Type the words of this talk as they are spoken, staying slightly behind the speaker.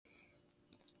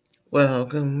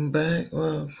Welcome back,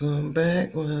 welcome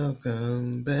back,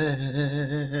 welcome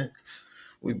back.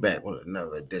 We back with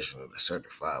another edition of the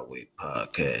Certified Weight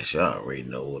Podcast. Y'all already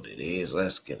know what it is.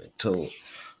 Let's get into it.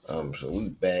 So we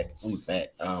back.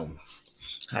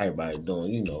 How everybody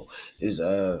doing? It's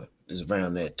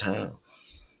around that time.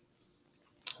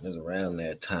 It's around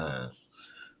that time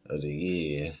of the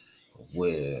year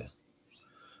where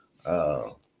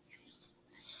uh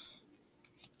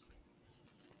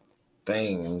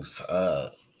things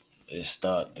it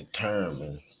start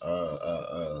determine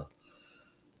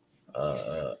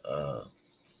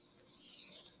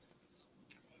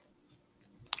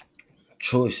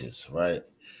choices, right?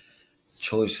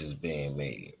 Choices being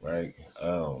made, right?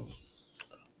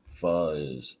 Far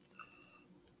as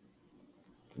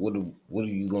what are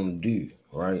you gonna do,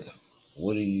 right?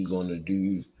 What are you gonna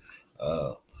do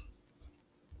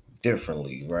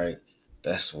differently, right?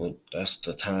 That's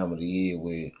the time of the year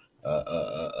where uh,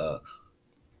 uh,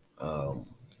 uh,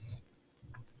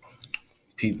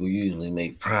 people usually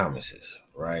make promises,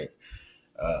 right?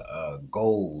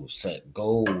 Goals, set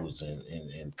goals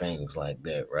and things like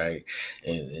that, right?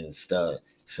 And start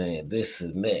saying this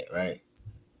and that, right?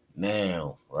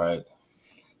 Now, right,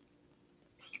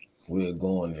 we're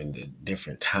going into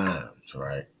different times,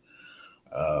 right?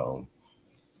 Um,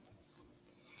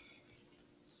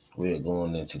 we're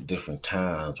going into different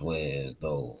times whereas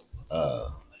though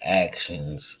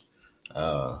actions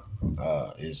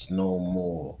is no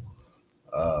more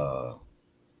uh,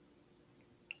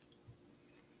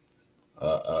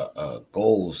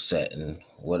 goal setting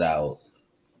without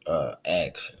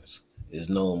actions. Is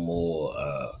no more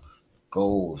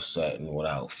goal setting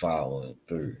without following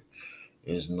through.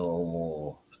 Is no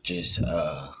more just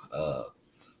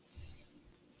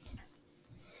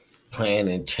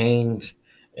planning change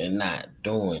and not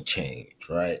doing change,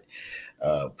 right?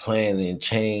 Planning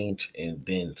change and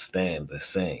then stand the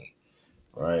same,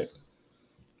 right?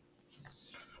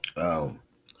 Um,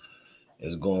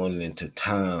 is going into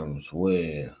times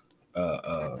where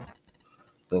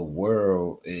the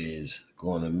world is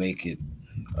going to make it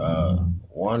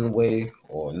one way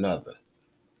or another.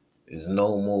 There's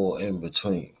no more in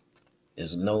between.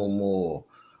 There's no more.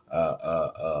 Uh,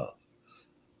 uh, uh,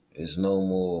 there's no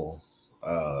more.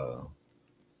 Uh,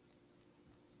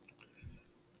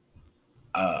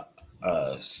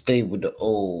 Stay with the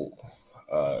old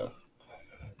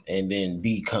and then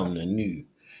become the new.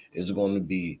 It's going to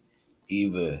be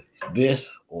either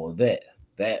this or that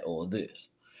or this.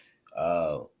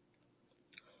 Uh,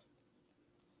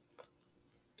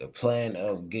 the plan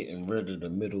of getting rid of the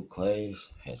middle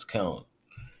class has come.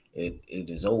 It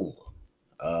is over.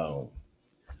 Um,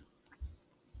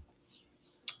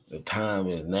 the time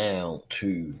is now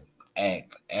to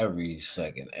act every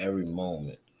second, every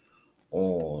moment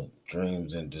on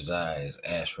dreams and desires,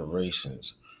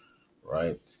 aspirations,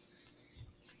 right?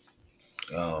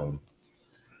 Um,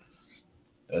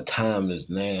 the time is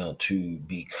now to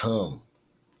become,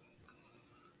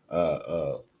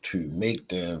 to make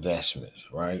the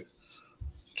investments, right?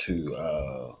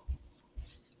 To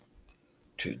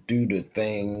to do the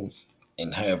things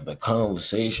and have the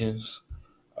conversations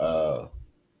uh,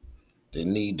 that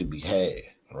need to be had,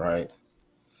 right?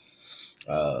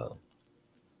 Uh,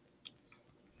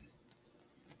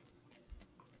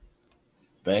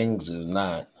 Things is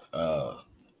not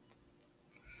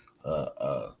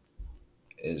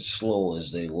as slow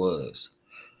as they was,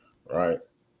 right?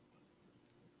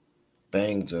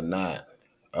 Things are not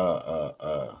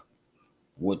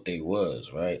what they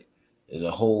was, right? It's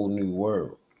a whole new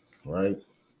world, right?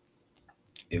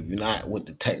 If you're not with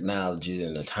the technology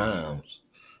and the times,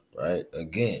 right,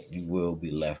 again, you will be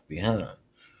left behind,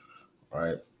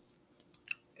 right?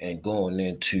 And going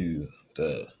into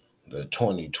the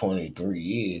 2023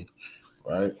 year,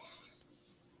 right,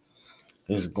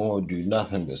 it's going to do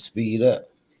nothing but speed up,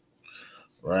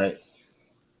 right?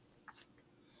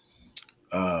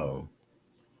 Um,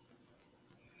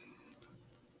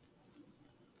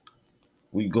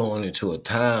 we going into a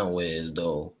time where as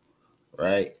though,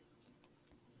 right,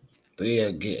 they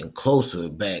are getting closer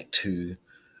back to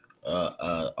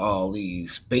all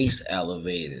these space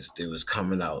elevators that was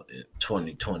coming out in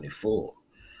 2024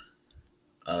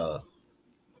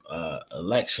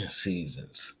 election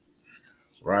seasons,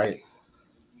 right?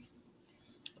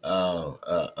 Uh,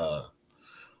 uh, uh,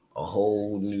 a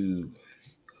whole new,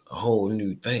 a whole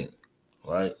new thing,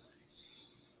 right?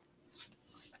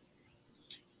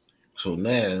 So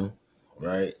now,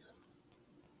 right,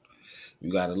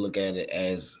 you got to look at it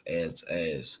as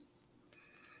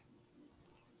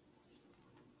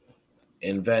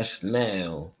invest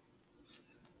now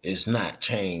is not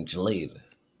change later,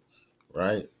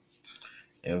 right?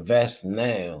 invest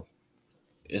now,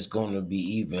 it's going to be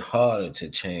even harder to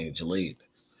change later,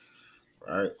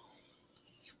 right?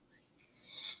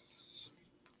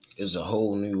 It's a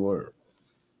whole new world.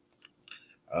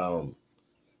 Um,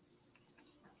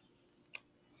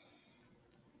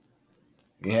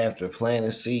 you have to plant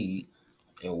a seed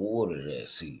and water that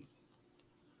seed,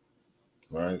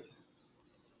 right?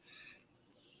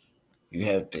 You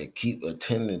have to keep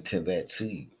attending to that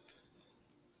seed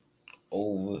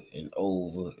over and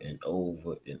over and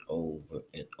over and over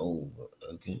and over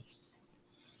again,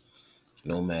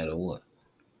 no matter what,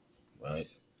 right?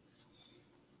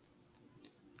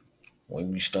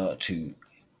 When you start to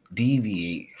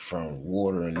deviate from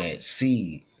watering that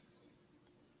seed,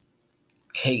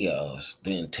 chaos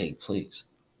then take place.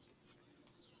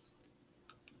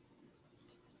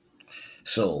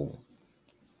 So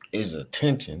is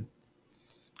attention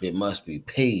that must be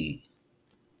paid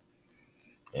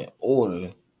in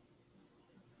order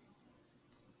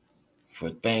for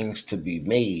things to be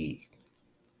made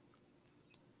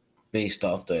based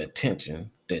off the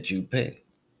attention that you pay.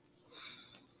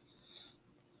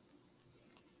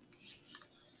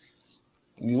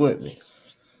 You with me?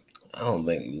 I don't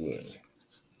think you with me.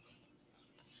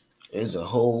 It's a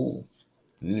whole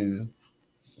new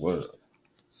world,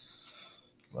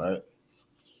 right?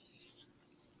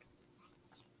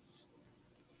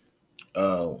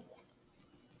 Uh,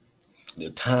 the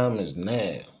time is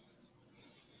now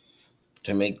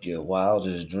to make your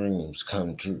wildest dreams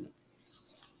come true.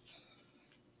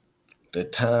 The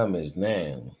time is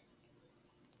now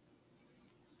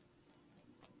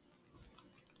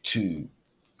to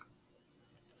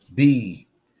be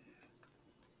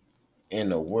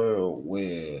in a world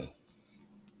where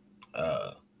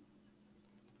uh,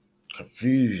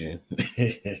 confusion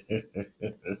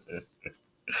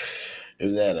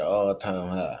is at an all-time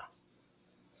high.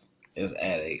 It's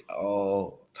at an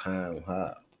all-time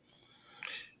high.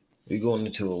 We're going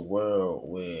into a world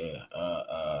where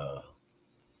uh,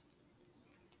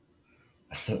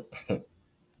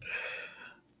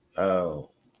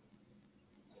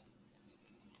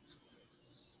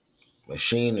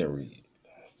 machinery,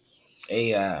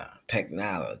 AI,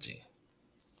 technology,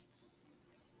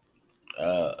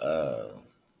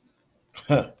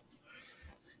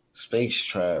 space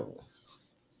travel,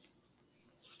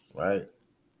 right?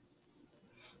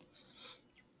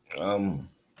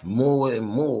 More and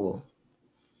more,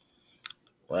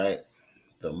 right?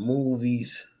 The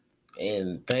movies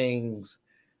and things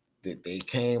that they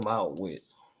came out with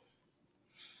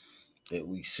that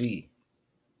we see,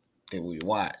 that we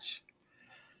watch,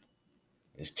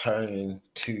 is turning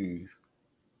to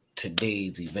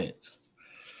today's events.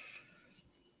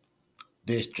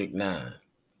 District 9.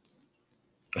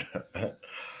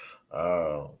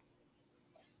 uh,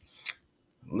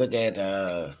 Look at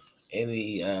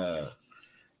any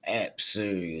app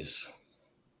series.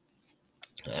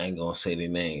 I ain't gonna say the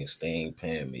names, they ain't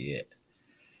paying me yet.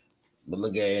 But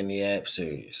look at any app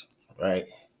series, right?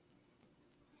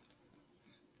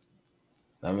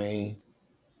 I mean,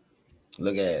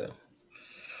 look at them.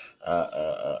 Uh,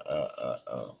 uh, uh, uh, uh,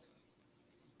 uh,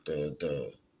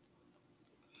 the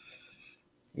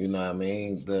you know what I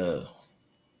mean? The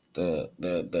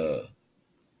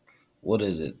what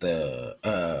is it? The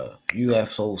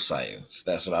UFO sightings.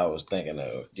 That's what I was thinking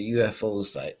of. The UFO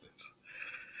sightings.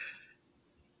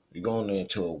 We're going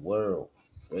into a world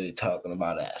where they're talking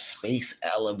about a space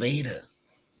elevator.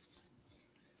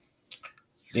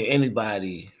 Did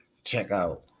anybody check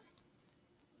out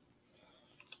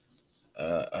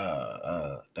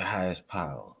the highest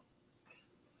power?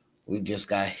 We just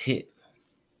got hit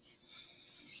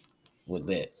with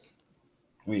that.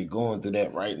 We're going through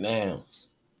that right now,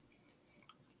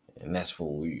 and that's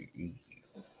what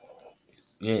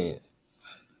yeah,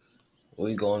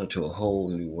 we're going into a whole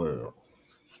new world,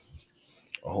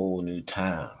 a whole new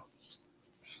time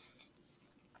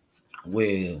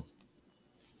where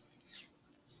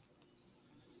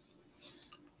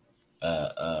uh,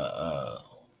 uh, uh,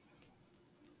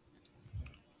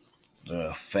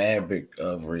 the fabric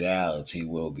of reality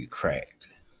will be cracked.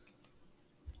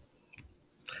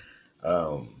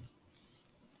 Um,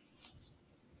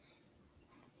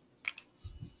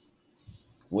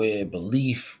 where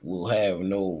belief will have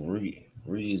no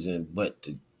reason but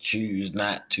to choose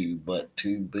not to, but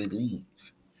to believe.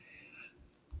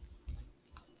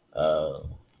 Uh,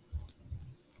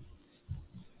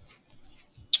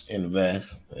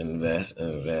 invest, invest,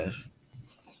 invest,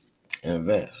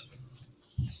 invest.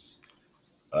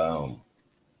 Um,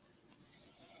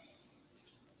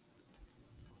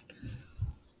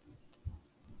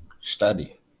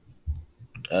 Study.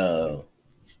 Uh,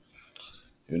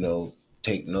 you know,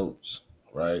 take notes.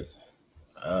 right?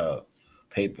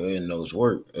 Paper and notes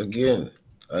work. Again.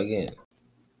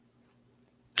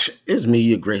 It's me,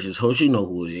 your gracious host. You know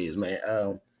who it is, man.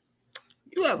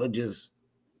 You ever just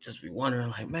be wondering,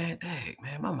 like, man, dang,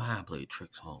 man, my mind played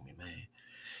tricks on me, man.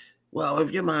 Well,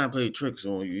 if your mind played tricks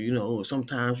on you,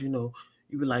 sometimes, you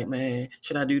be like, man,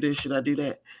 should I do this? Should I do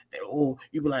that? Or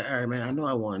you be like, all right, man, I know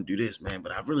I want to do this, man,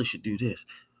 but I really should do this.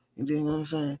 You know what I'm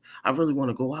saying? I really want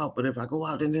to go out, but if I go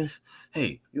out in this,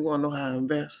 hey, you want to know how to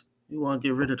invest? You want to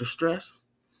get rid of the stress?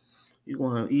 You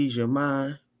want to ease your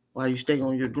mind while you stay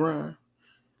on your grind?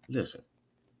 Listen,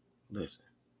 listen.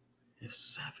 It's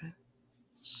 7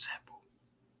 simple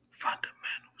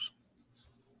fundamentals.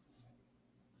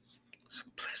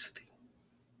 Simplicity.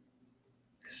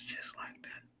 It's just like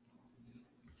that.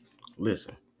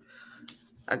 Listen,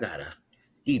 I got a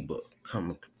ebook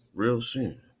coming real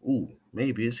soon. Ooh,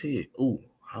 maybe it's here. Ooh,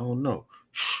 I don't know.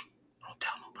 Shh, don't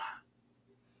tell nobody.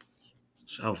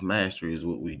 Self mastery is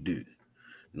what we do.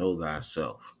 Know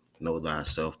thyself. Know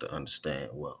thyself to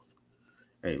understand wealth.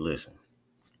 Hey, listen.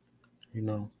 You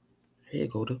know, here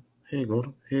go the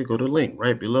link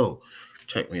right below.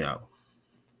 Check me out.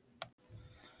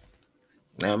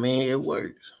 I mean, it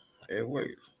works. It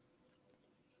works.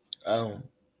 Um,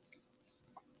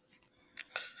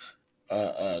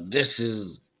 this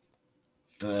is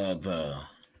the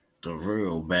the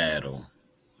real battle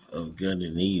of good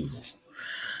and evil.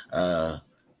 Uh,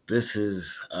 this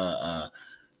is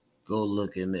go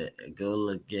look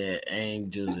at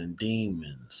angels and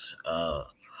demons.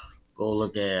 Go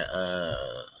look at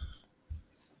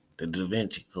the Da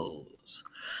Vinci codes.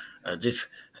 Just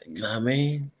you know what I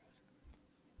mean.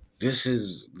 This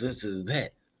is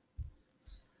that,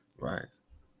 right?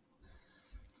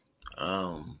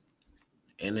 Um,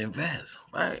 and invest,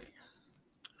 right?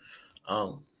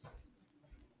 Um,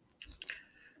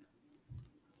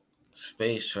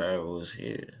 Space travel is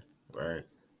here, right?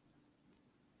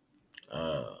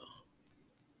 Uh,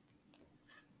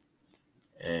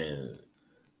 and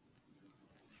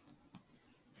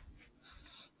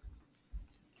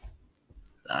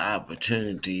the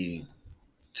opportunity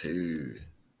to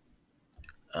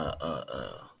uh, uh,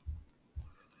 uh,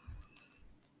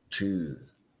 to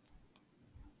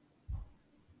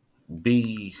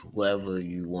be whoever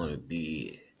you want to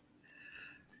be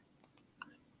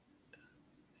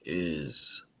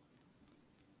is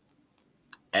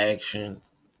action,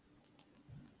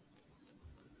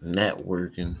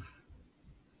 networking,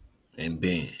 and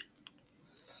being,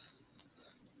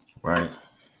 right?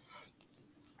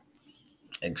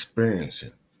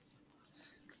 Experiencing,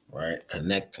 right?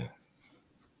 Connecting,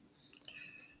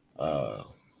 uh,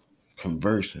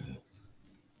 conversing,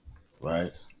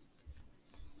 right?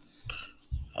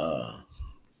 Uh,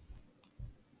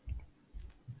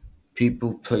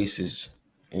 People, places,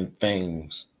 and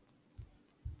things,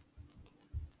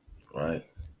 right?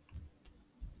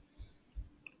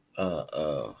 Uh,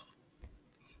 uh,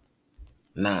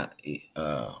 Not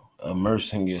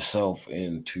immersing yourself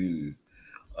into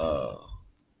uh,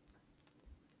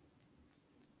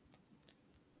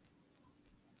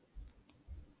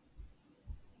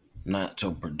 not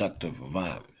so productive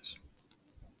environments,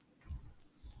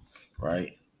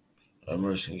 right?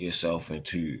 Immersing yourself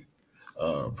into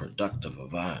productive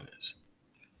environments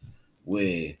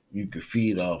where you can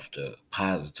feed off the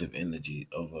positive energy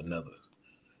of another,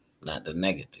 not the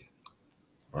negative,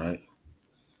 right?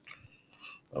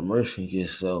 Immersing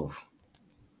yourself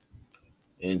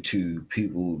into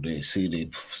people that see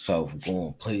themselves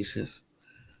going places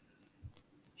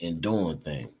and doing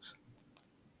things,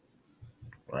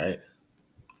 right?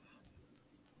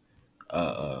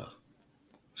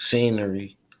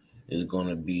 Scenery is going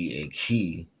to be a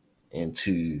key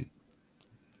into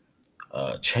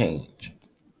change,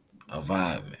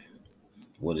 environment,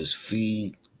 what is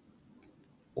feed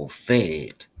or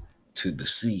fed to the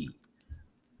seed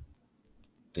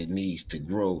that needs to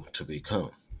grow to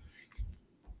become.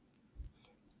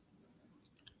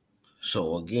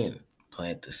 So again,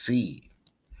 plant the seed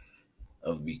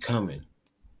of becoming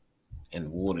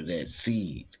and water that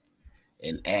seed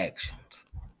in actions,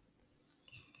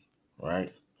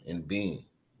 right? In being.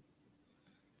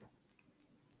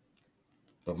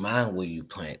 But mind where you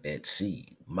plant that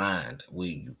seed. Mind where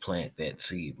you plant that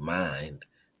seed. Mind,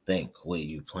 think where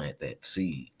you plant that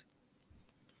seed,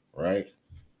 right?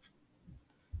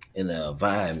 In an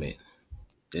environment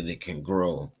that it can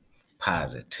grow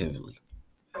positively,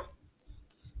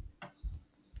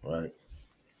 right?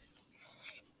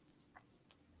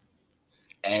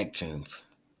 Actions,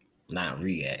 not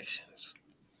reactions,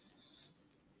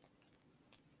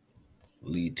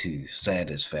 lead to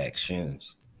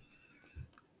satisfactions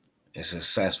and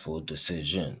successful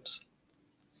decisions.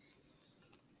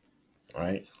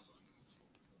 right?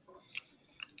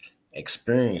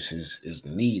 Experiences is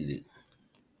needed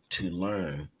to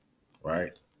learn,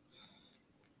 right?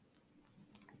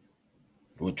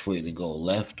 Which way to go,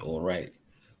 left or right?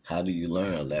 How do you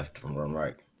learn left from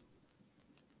right?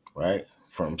 Right?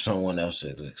 From someone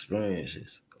else's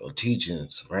experiences or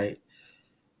teachings, right?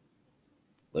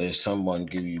 But if someone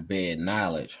give you bad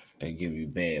knowledge, they give you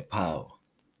bad power,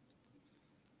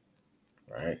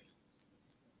 right?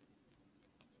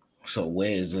 So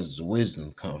where does this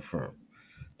wisdom come from?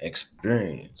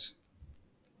 Experience,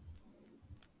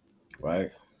 right?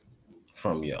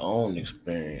 From your own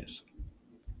experience,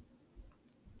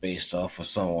 based off of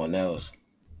someone else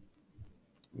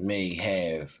may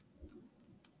have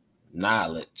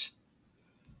knowledge,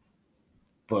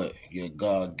 but your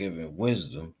God given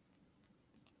wisdom,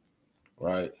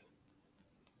 right?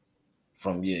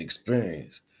 From your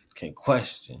experience can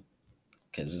question,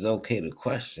 because it's okay to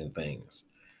question things.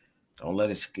 Don't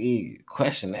let it scare you.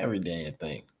 Question every damn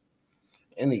thing,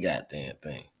 any goddamn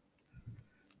thing.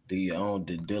 Do your own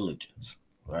due diligence,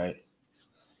 right?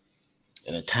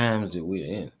 In the times that we're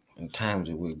in the times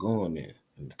that we're going in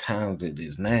the times that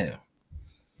is now,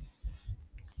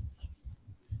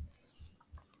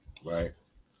 right?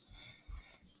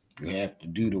 You have to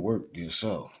do the work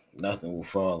yourself. Nothing will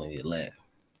fall in your lap.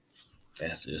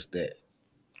 That's just that,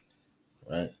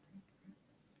 right?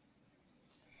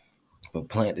 But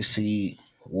plant the seed,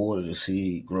 water the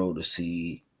seed, grow the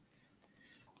seed,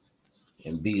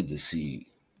 and be the seed,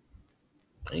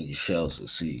 and you shall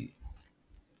succeed.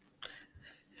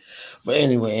 But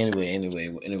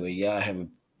anyway, y'all have a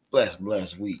blessed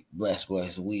week. Blessed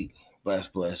week.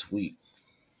 Blessed week.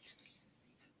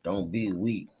 Don't be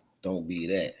weak. Don't be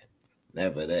that.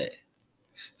 Never that.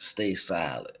 Stay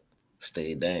solid.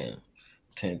 Stay down.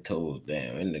 10 toes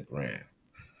down in the ground.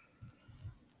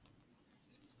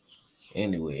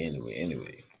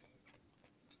 Anyway.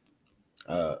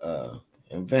 Uh uh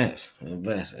invest.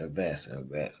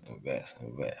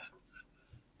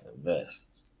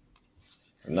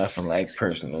 Nothing like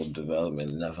personal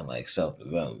development, nothing like self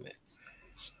development.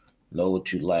 Know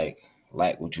what you like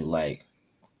what you like,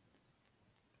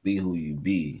 be who you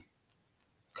be,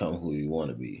 come who you want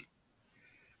to be.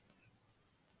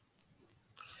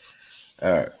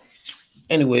 All right.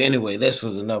 Anyway, this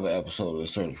was another episode of the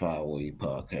Certified Weed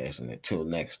Podcast. And until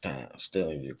next time, still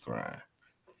in your grind.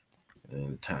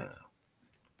 In time.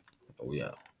 We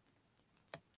out.